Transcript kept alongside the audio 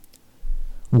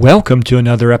Welcome to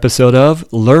another episode of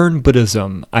Learn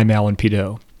Buddhism. I'm Alan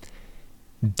Pido.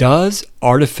 Does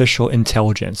artificial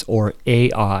intelligence, or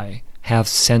AI, have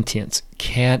sentience?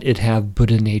 Can it have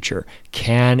Buddhanature?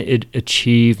 Can it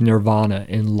achieve nirvana,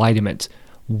 enlightenment?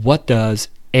 What does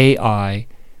AI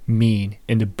mean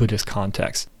in the Buddhist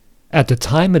context? At the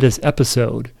time of this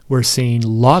episode, we're seeing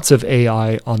lots of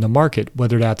AI on the market,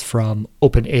 whether that's from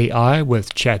OpenAI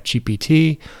with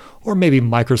ChatGPT, or maybe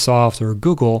Microsoft or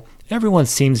Google. Everyone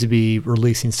seems to be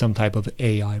releasing some type of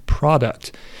AI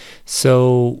product.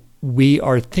 So we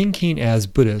are thinking as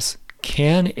Buddhists,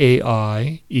 can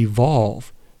AI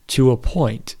evolve to a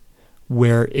point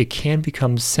where it can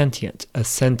become sentient, a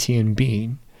sentient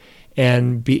being,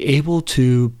 and be able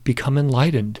to become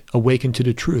enlightened, awaken to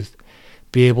the truth,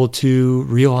 be able to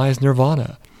realize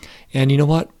nirvana? And you know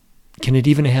what? Can it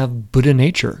even have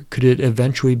Buddhanature? Could it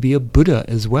eventually be a Buddha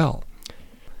as well?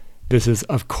 This is,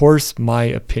 of course, my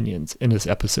opinions in this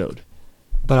episode.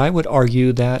 But I would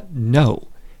argue that no,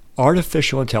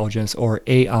 artificial intelligence, or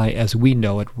AI as we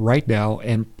know it right now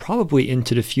and probably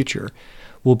into the future,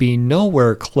 will be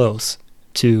nowhere close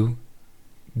to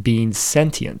being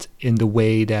sentient in the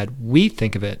way that we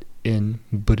think of it in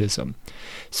Buddhism.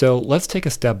 So let's take a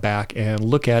step back and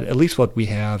look at least what we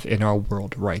have in our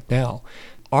world right now.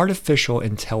 Artificial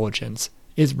intelligence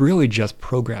is really just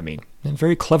programming, and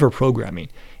very clever programming.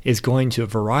 Is going to a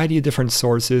variety of different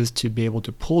sources to be able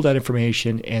to pull that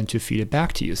information and to feed it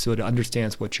back to you so it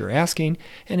understands what you're asking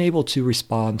and able to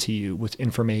respond to you with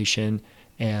information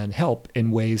and help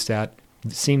in ways that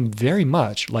seem very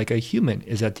much like a human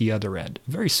is at the other end.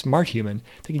 A very smart human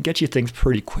that can get you things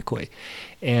pretty quickly.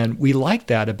 And we like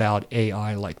that about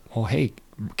AI, like, well, hey,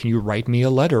 can you write me a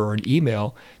letter or an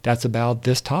email that's about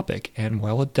this topic? And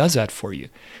well, it does that for you.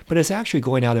 But it's actually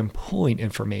going out and pulling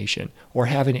information or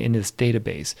having it in this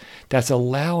database that's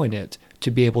allowing it to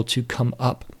be able to come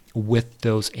up with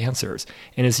those answers.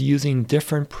 And is using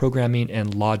different programming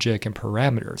and logic and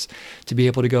parameters to be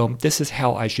able to go, this is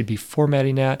how I should be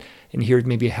formatting that. And here's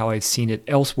maybe how I've seen it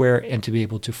elsewhere, and to be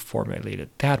able to formulate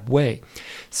it that way.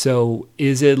 So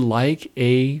is it like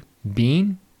a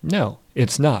being? No,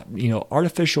 it's not.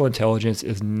 Artificial intelligence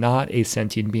is not a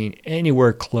sentient being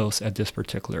anywhere close at this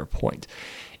particular point.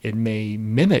 It may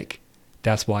mimic,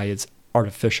 that's why it's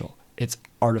artificial. It's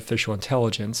artificial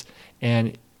intelligence.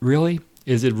 And really,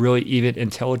 is it really even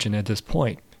intelligent at this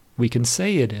point? We can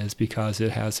say it is because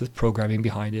it has this programming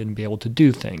behind it and be able to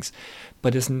do things.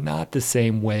 But it's not the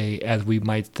same way as we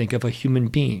might think of a human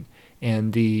being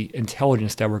and the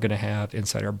intelligence that we're going to have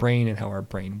inside our brain and how our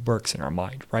brain works in our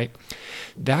mind, right?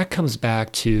 That comes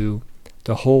back to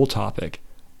the whole topic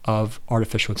of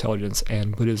artificial intelligence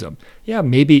and Buddhism. Yeah,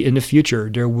 maybe in the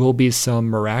future there will be some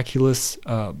miraculous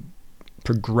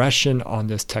progression on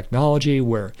this technology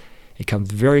where it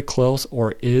comes very close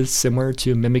or is similar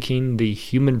to mimicking the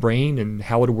human brain and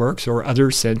how it works, or other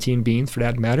sentient beings for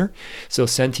that matter. So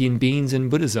sentient beings in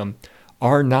Buddhism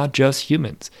are not just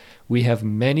humans. We have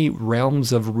many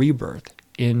realms of rebirth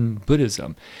in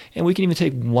Buddhism. And we can even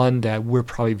take one that we're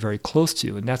probably very close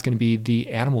to, and that's going to be the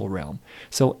animal realm.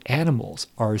 So animals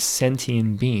are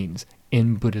sentient beings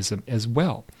in Buddhism as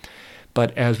well.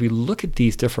 But as we look at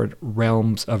these different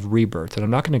realms of rebirth, and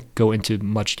I'm not going to go into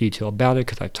much detail about it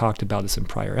because I've talked about this in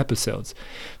prior episodes,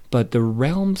 but the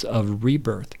realms of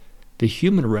rebirth, the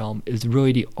human realm is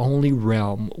really the only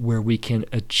realm where we can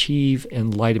achieve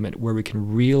enlightenment, where we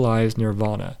can realize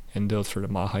nirvana. And those for the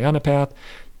Mahayana path,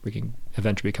 we can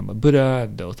eventually become a Buddha,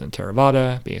 and those in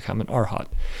Theravada become an Arhat.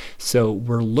 So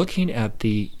we're looking at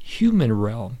the human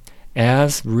realm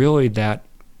as really that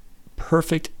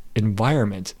perfect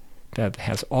environment that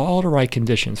has all the right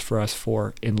conditions for us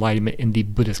for enlightenment in the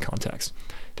Buddhist context.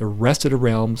 The rest of the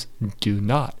realms do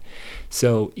not.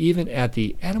 So even at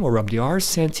the animal realm, they are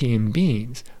sentient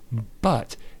beings,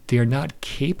 but they are not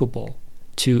capable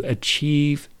to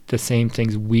achieve the same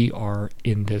things we are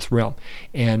in this realm.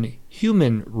 And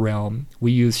human realm,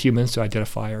 we use humans to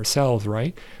identify ourselves,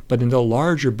 right? But in the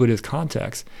larger Buddhist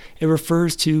context, it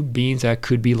refers to beings that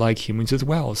could be like humans as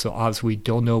well. So obviously we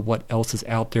don't know what else is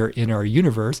out there in our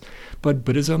universe, but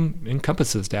Buddhism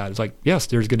encompasses that. It's like, yes,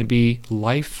 there's going to be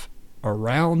life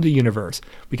around the universe.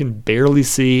 We can barely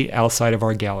see outside of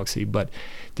our galaxy, but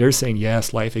they're saying,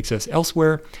 yes, life exists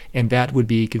elsewhere, and that would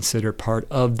be considered part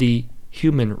of the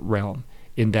human realm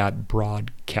in that broad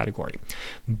category.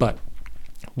 But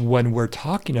when we're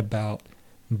talking about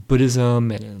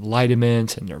Buddhism and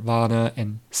enlightenment and nirvana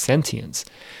and sentience,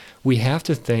 we have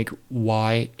to think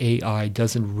why AI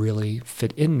doesn't really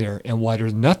fit in there and why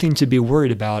there's nothing to be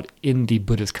worried about in the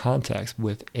Buddhist context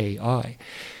with AI.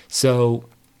 So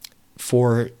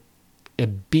for a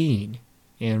being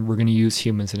and we're going to use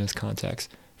humans in this context,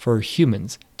 for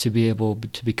humans to be able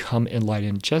to become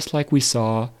enlightened, just like we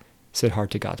saw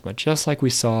Siddhartha Gautama, just like we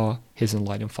saw his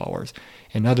enlightened followers,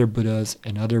 and other Buddhas,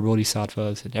 and other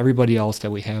Bodhisattvas, and everybody else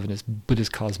that we have in this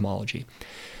Buddhist cosmology.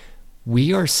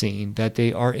 We are seeing that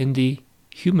they are in the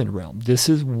human realm. This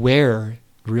is where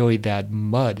really that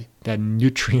mud, that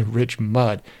nutrient-rich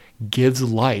mud, gives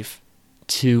life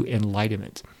to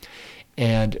enlightenment.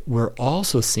 And we're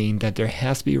also seeing that there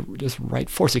has to be this right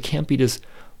force. It can't be this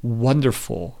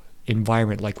wonderful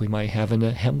environment like we might have in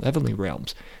the heavenly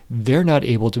realms. They're not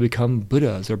able to become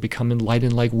Buddhas or become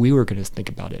enlightened like we were going to think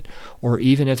about it. Or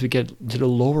even as we get to the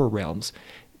lower realms,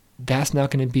 that's not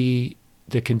going to be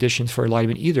the conditions for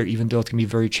enlightenment either, even though it's going to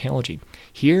be very challenging.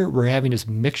 Here, we're having this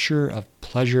mixture of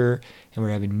pleasure, and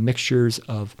we're having mixtures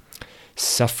of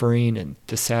suffering and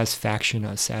dissatisfaction,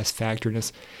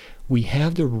 unsatisfactoriness. We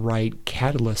have the right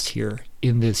catalyst here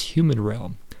in this human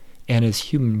realm and as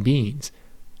human beings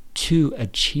to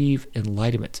achieve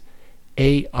enlightenment.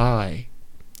 AI,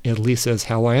 at least as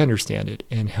how I understand it,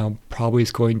 and how probably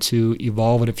it's going to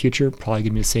evolve in the future, probably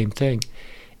going to be the same thing.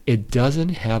 It doesn't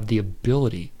have the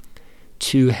ability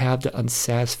to have the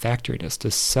unsatisfactoriness, the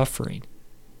suffering,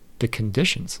 the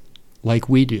conditions like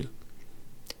we do.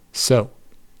 So,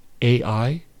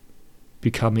 AI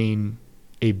becoming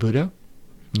a Buddha?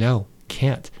 No,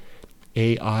 can't.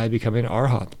 AI becoming an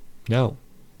Arhat? No.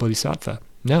 Bodhisattva?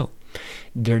 No.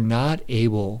 They're not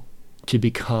able to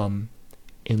become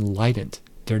enlightened.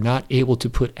 They're not able to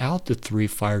put out the three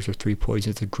fires or three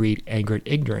poisons of greed, anger, and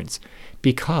ignorance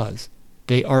because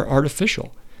they are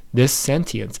artificial. This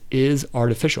sentience is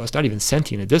artificial. It's not even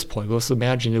sentient at this point, but let's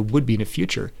imagine it would be in the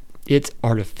future. It's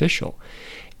artificial.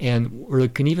 And we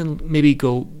can even maybe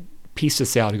go piece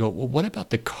this out and go, well, what about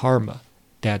the karma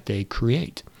that they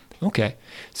create? Okay,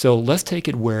 so let's take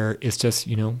it where it's just,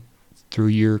 through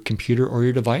your computer or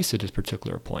your device at this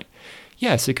particular point.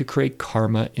 Yes, it could create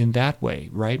karma in that way,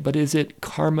 right? But is it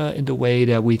karma in the way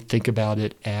that we think about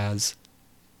it as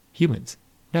humans?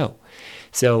 No.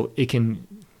 So it can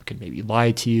maybe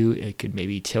lie to you. It could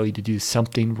maybe tell you to do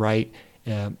something right.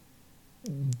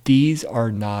 These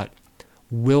are not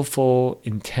willful,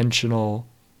 intentional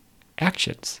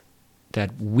actions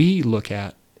that we look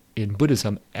at in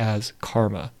Buddhism as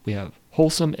karma. We have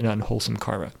wholesome and unwholesome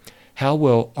karma. How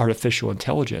will artificial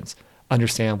intelligence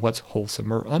understand what's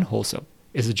wholesome or unwholesome?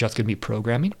 Is it just going to be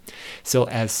programming? So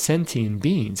as sentient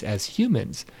beings, as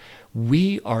humans,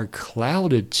 we are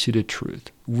clouded to the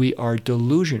truth. We are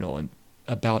delusional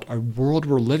about our world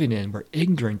we're living in. We're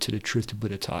ignorant to the truth the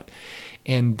Buddha taught.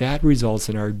 And that results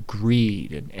in our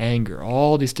greed and anger,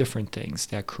 all these different things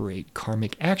that create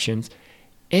karmic actions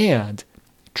and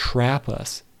trap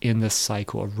us in this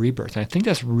cycle of rebirth. And I think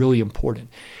that's really important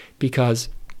because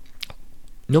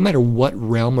no matter what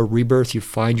realm of rebirth you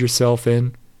find yourself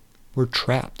in, we're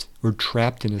trapped. We're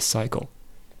trapped in this cycle.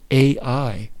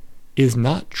 AI is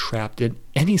not trapped in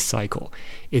any cycle.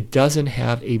 It doesn't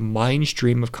have a mind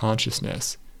stream of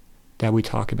consciousness that we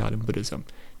talk about in Buddhism.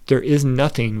 There is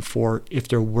nothing for, if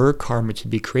there were karma to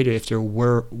be created, if there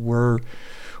were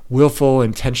willful,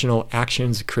 intentional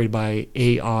actions created by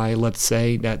AI, let's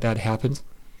say, that happens,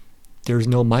 there's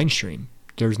no mind stream.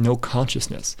 There's no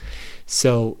consciousness.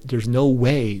 So there's no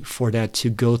way for that to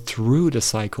go through the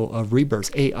cycle of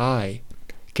rebirth. AI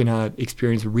cannot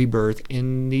experience rebirth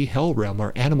in the hell realm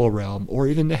or animal realm or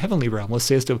even the heavenly realm. Let's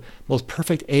say it's the most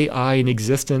perfect AI in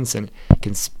existence and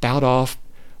can spout off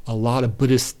a lot of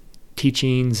Buddhist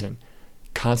teachings and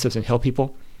concepts and help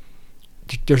people.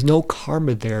 There's no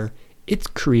karma there. It's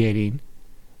creating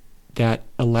that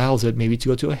allows it maybe to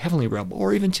go to a heavenly realm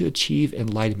or even to achieve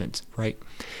enlightenment, right?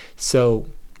 So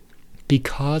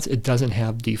because it doesn't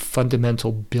have the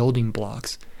fundamental building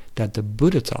blocks that the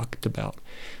Buddha talked about,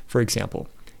 for example,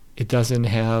 it doesn't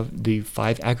have the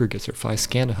 5 aggregates or 5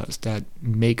 skandhas that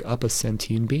make up a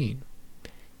sentient being.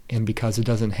 And because it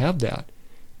doesn't have that,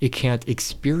 it can't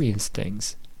experience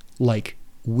things like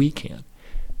we can.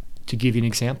 To give you an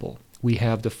example, we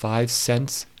have the 5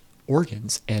 sense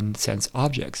organs and sense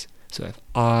objects. So if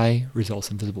eye results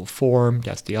in visible form,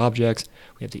 that's the objects.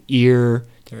 We have the ear,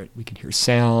 there we can hear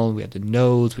sound. We have the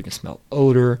nose, we can smell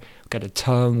odor. We've got a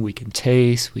tongue, we can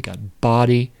taste. We got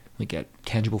body, we get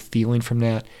tangible feeling from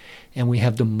that. And we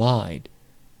have the mind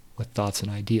with thoughts and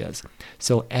ideas.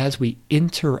 So as we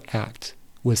interact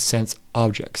with sense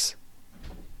objects,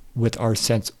 with our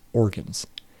sense organs,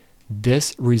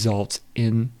 this results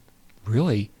in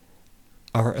really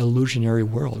our illusionary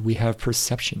world. We have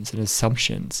perceptions and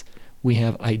assumptions. We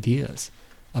have ideas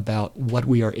about what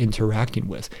we are interacting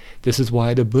with. This is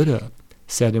why the Buddha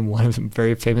said in one of his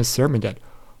very famous sermons that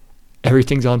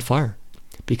everything's on fire,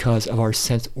 because of our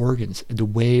sense organs, the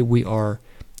way we are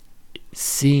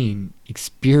seeing,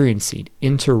 experiencing,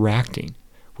 interacting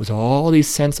with all these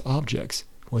sense objects,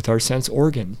 with our sense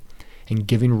organs, and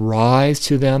giving rise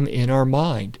to them in our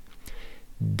mind.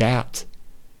 That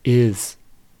is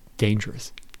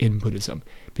dangerous in Buddhism,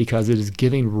 because it is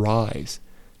giving rise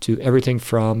to everything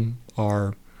from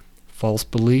our false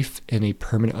belief in a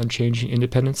permanent, unchanging,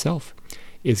 independent self.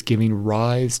 It's giving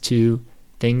rise to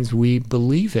things we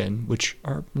believe in, which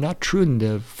are not true in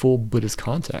the full Buddhist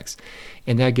context.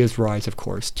 And that gives rise, of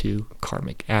course, to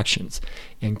karmic actions.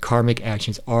 And karmic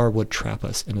actions are what trap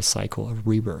us in a cycle of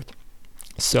rebirth.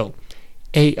 So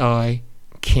AI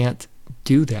can't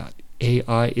do that.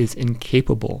 AI is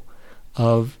incapable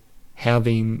of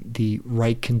having the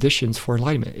right conditions for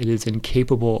enlightenment. It is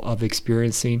incapable of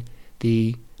experiencing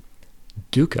the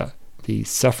dukkha, the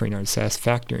suffering or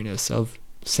unsatisfactoriness of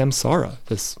samsara,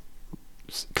 this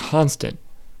constant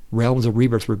realms of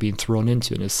rebirth we're being thrown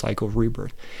into in this cycle of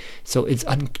rebirth. So it's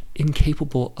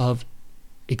incapable of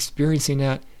experiencing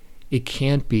that. It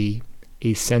can't be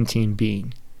a sentient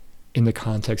being in the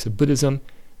context of Buddhism,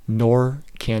 nor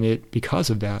can it, because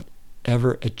of that,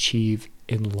 ever achieve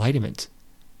enlightenment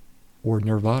or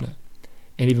nirvana.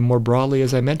 And even more broadly,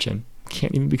 as I mentioned,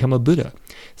 can't even become a Buddha.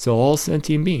 So all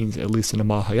sentient beings, at least in a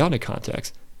Mahayana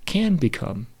context, can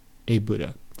become a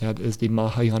Buddha. That is the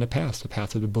Mahayana path, the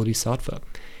path of the Bodhisattva.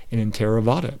 And in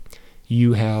Theravada,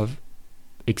 you have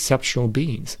exceptional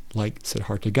beings like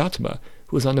Siddhartha Gautama,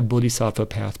 who was on the Bodhisattva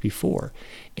path before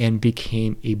and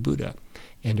became a Buddha.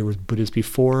 And there was Buddhas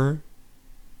before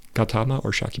Gautama or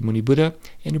Shakyamuni Buddha,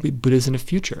 and there will be Buddhas in the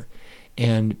future.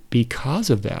 And because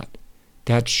of that,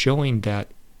 that's showing that,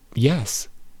 yes,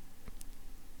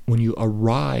 when you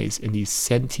arise in these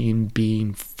sentient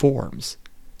being forms,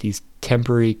 these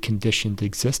temporary conditioned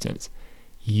existence,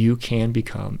 you can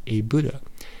become a Buddha.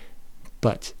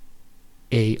 But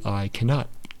AI cannot.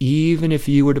 Even if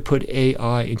you were to put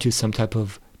AI into some type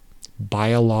of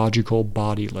biological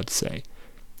body, let's say,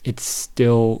 it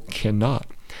still cannot.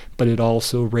 But it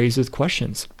also raises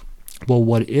questions. Well,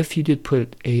 what if you did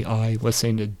put AI, let's say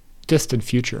in the distant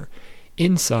future,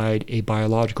 inside a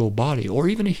biological body or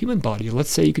even a human body? Let's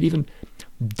say you could even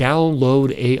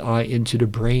download AI into the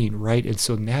brain, right? And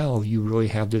so now you really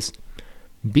have this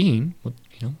being,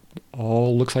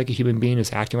 all looks like a human being,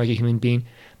 is acting like a human being,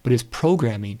 but it's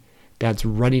programming that's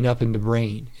running up in the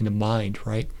brain, in the mind,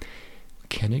 right?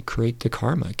 Can it create the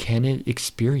karma? Can it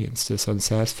experience this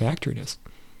unsatisfactoriness?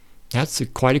 That's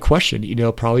quite a question,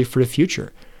 probably for the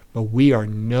future. But we are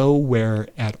nowhere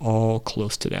at all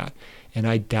close to that. And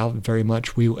I doubt very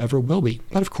much we ever will be.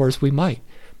 But of course we might.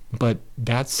 But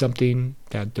that's something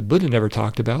that the Buddha never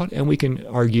talked about. And we can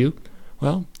argue,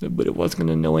 well, the Buddha wasn't going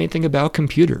to know anything about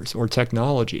computers or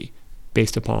technology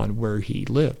based upon where he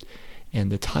lived and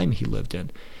the time he lived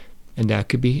in. And that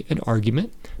could be an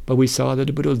argument. But we saw that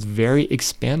the Buddha was very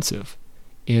expansive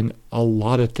in a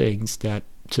lot of things that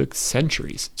took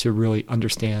centuries to really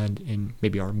understand in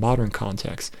maybe our modern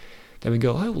context. Then we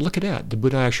go, oh, look at that. The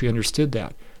Buddha actually understood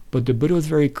that. But the Buddha was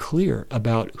very clear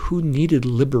about who needed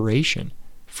liberation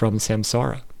from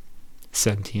samsara,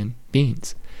 sentient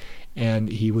beings. And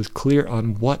he was clear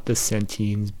on what the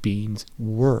sentient beings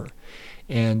were.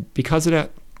 And because of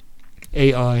that,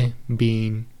 AI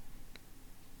being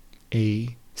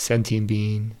a sentient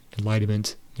being,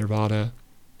 enlightenment, nirvana,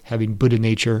 having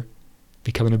Buddhanature,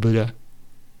 becoming a Buddha,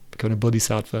 becoming a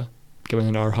Bodhisattva, becoming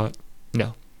an Arhat.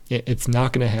 No, it's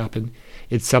not going to happen.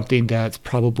 It's something that's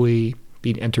probably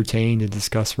being entertained and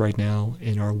discussed right now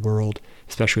in our world,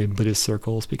 especially in Buddhist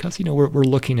circles, because, we're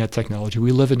looking at technology.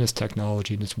 We live in this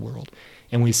technology, in this world,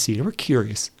 and we see it. We're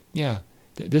curious. Yeah,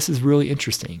 this is really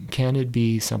interesting. Can it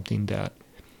be something that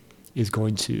is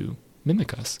going to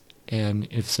mimic us? And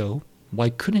if so,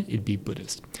 why couldn't it be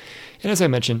Buddhist? And as I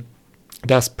mentioned,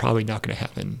 that's probably not going to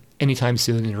happen anytime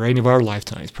soon or any of our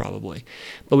lifetimes, probably.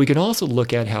 But we can also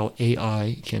look at how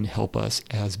AI can help us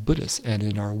as Buddhists and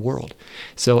in our world.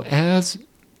 So as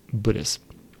Buddhists,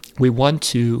 we want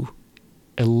to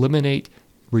eliminate,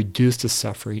 reduce the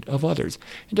suffering of others.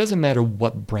 It doesn't matter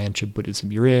what branch of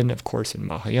Buddhism you're in. Of course, in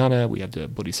Mahayana, we have the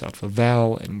Bodhisattva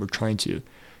vow, and we're trying to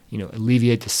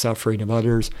alleviate the suffering of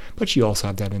others. But you also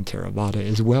have that in Theravada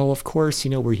as well, of course,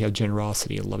 where you have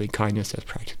generosity and loving kindness as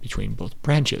practiced between both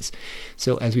branches.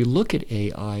 So as we look at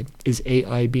AI, is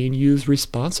AI being used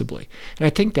responsibly? And I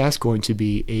think that's going to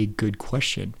be a good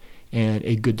question and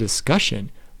a good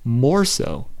discussion, more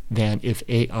so than if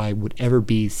AI would ever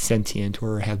be sentient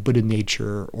or have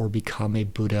Buddhanature or become a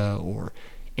Buddha or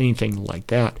anything like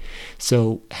that.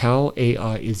 So how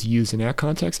AI is used in that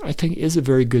context, I think, is a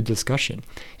very good discussion.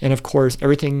 And of course,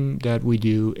 everything that we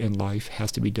do in life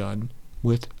has to be done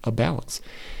with a balance.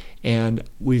 And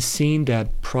we've seen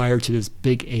that prior to this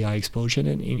big AI explosion,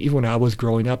 and even when I was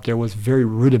growing up, there was very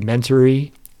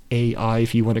rudimentary AI,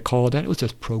 if you want to call it that. It was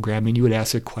just programming. You would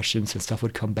ask it questions and stuff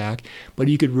would come back, but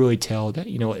you could really tell that,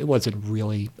 it wasn't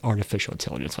really artificial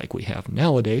intelligence like we have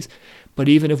nowadays. But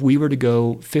even if we were to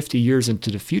go 50 years into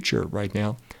the future right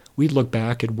now, we'd look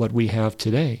back at what we have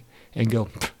today and go,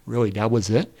 really, that was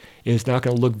it? It's not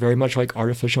going to look very much like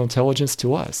artificial intelligence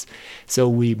to us. So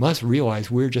we must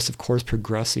realize we're just, of course,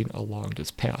 progressing along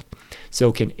this path.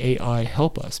 So can AI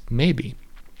help us? Maybe,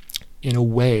 in a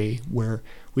way where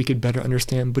we could better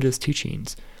understand Buddha's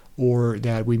teachings, or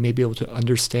that we may be able to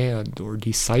understand or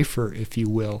decipher, if you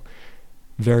will,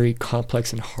 very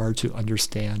complex and hard to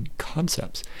understand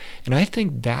concepts. And I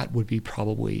think that would be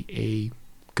probably a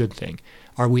good thing.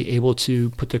 Are we able to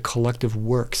put the collective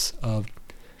works of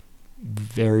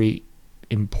very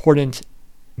important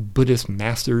Buddhist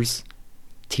masters,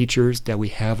 teachers that we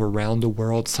have around the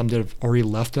world, some that have already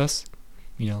left us,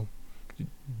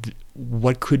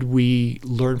 what could we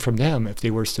learn from them if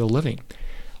they were still living?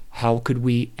 How could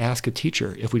we ask a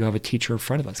teacher if we don't have a teacher in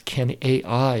front of us? Can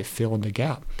AI fill in the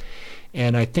gap?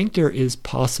 And I think there is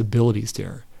possibilities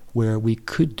there where we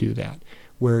could do that,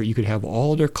 where you could have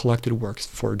all their collected works,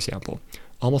 for example,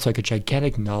 almost like a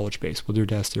gigantic knowledge base, whether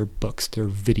that's their books, their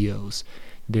videos,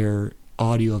 their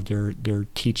audio of their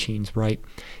teachings, right?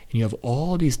 And you have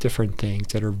all these different things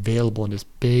that are available in this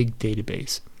big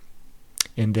database.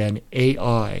 And then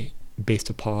AI, based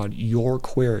upon your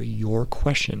query, your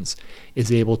questions,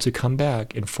 is able to come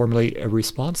back and formulate a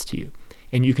response to you.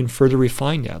 And you can further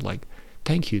refine that, like,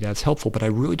 thank you, that's helpful, but I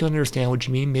really don't understand what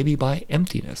you mean, maybe by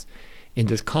emptiness in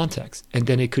this context. And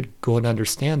then it could go and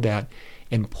understand that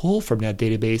and pull from that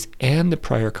database and the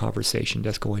prior conversation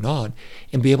that's going on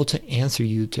and be able to answer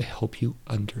you to help you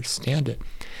understand it.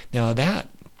 Now that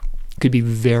could be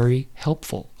very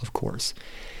helpful, of course.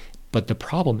 But the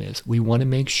problem is we want to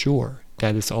make sure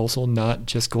that it's also not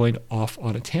just going off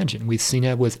on a tangent. We've seen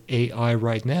that with AI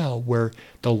right now, where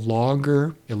the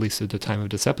longer, at least at the time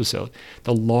of this episode,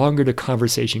 the longer the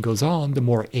conversation goes on, the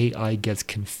more AI gets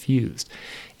confused.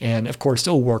 And of course,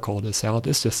 they'll work all this out.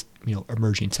 It's just,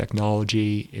 emerging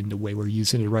technology in the way we're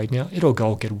using it right now. It'll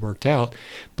all get worked out.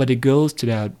 But it goes to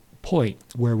that point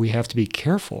where we have to be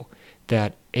careful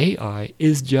that AI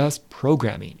is just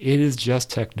programming. It is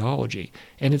just technology,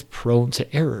 and it's prone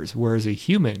to errors. Whereas a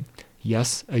human,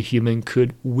 yes, a human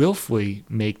could willfully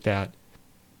make that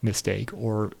mistake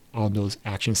or on those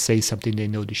actions say something they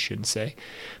know they shouldn't say.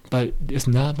 But it's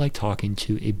not like talking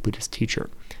to a Buddhist teacher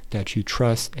that you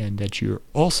trust and that you're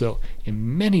also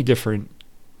in many different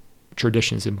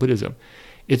traditions in Buddhism.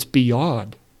 It's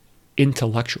beyond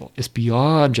intellectual. It's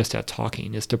beyond just that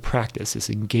talking. It's the practice. It's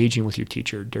engaging with your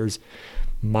teacher. There's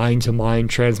mind-to-mind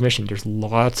transmission. There's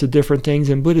lots of different things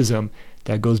in Buddhism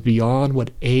that goes beyond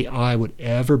what AI would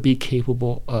ever be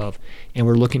capable of. And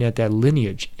we're looking at that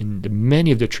lineage in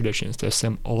many of the traditions that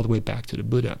stem all the way back to the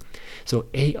Buddha. So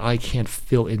AI can't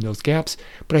fill in those gaps,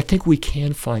 but I think we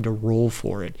can find a role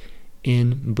for it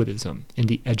in Buddhism, in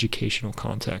the educational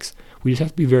context. We just have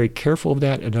to be very careful of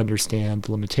that and understand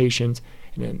the limitations,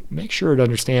 and then make sure it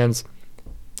understands.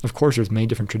 Of course, there's many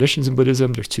different traditions in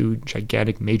Buddhism. There's two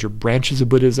gigantic major branches of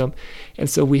Buddhism. And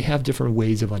so we have different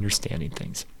ways of understanding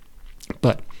things.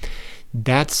 But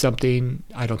that's something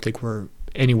I don't think we're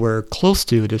anywhere close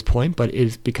to at this point, but it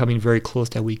is becoming very close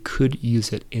that we could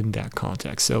use it in that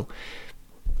context. So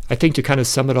I think to kind of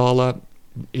sum it all up,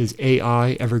 is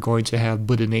AI ever going to have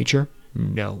Buddhanature?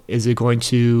 No. Is it going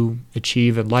to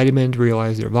achieve enlightenment,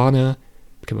 realize nirvana,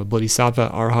 become a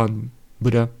bodhisattva, arhat,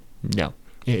 Buddha? No.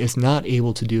 It's not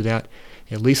able to do that,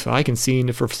 at least I can see in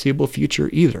the foreseeable future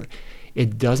either.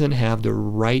 It doesn't have the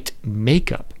right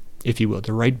makeup, if you will,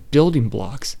 the right building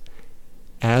blocks,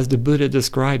 as the Buddha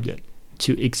described it,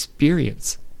 to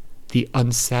experience the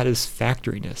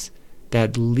unsatisfactoriness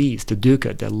that leads to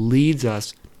dukkha, that leads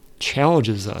us,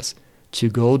 challenges us to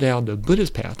go down the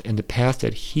Buddhist path and the path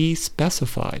that he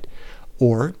specified,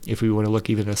 or if we want to look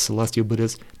even as celestial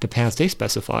Buddhists, the path they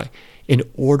specify, in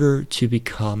order to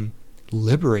become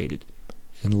liberated,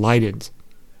 enlightened,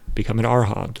 become an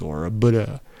arhat or a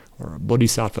Buddha or a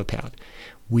bodhisattva path.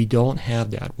 We don't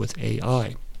have that with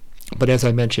AI. But as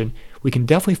I mentioned, we can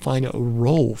definitely find a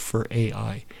role for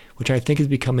AI, which I think is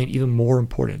becoming even more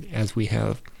important as we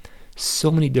have so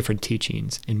many different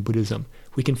teachings in Buddhism.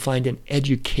 We can find an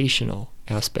educational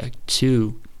aspect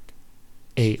to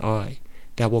AI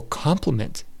that will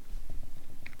complement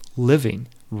living,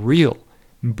 real,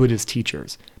 Buddhist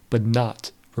teachers, but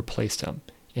not replace them.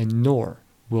 And nor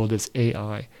will this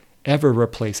AI ever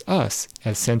replace us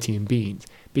as sentient beings,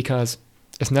 because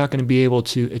it's not going to be able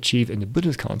to achieve in the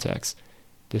Buddhist context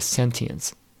the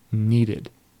sentience needed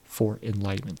for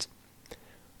enlightenment.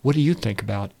 What do you think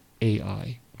about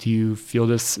AI? Do you feel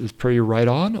this is pretty right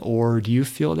on, or do you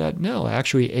feel that no,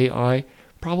 actually AI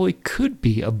probably could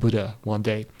be a Buddha one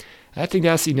day? I think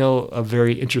that's, a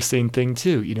very interesting thing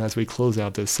too, as we close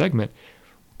out this segment.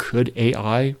 Could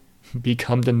AI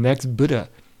become the next Buddha?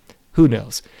 Who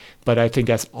knows? But I think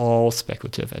that's all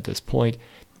speculative at this point.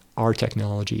 Our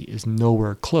technology is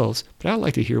nowhere close, but I'd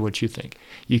like to hear what you think.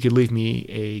 You could leave me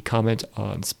a comment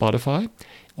on Spotify,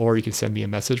 or you can send me a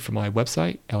message from my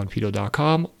website,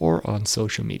 alanpito.com, or on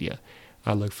social media.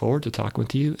 I look forward to talking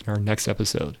with you in our next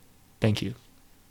episode. Thank you.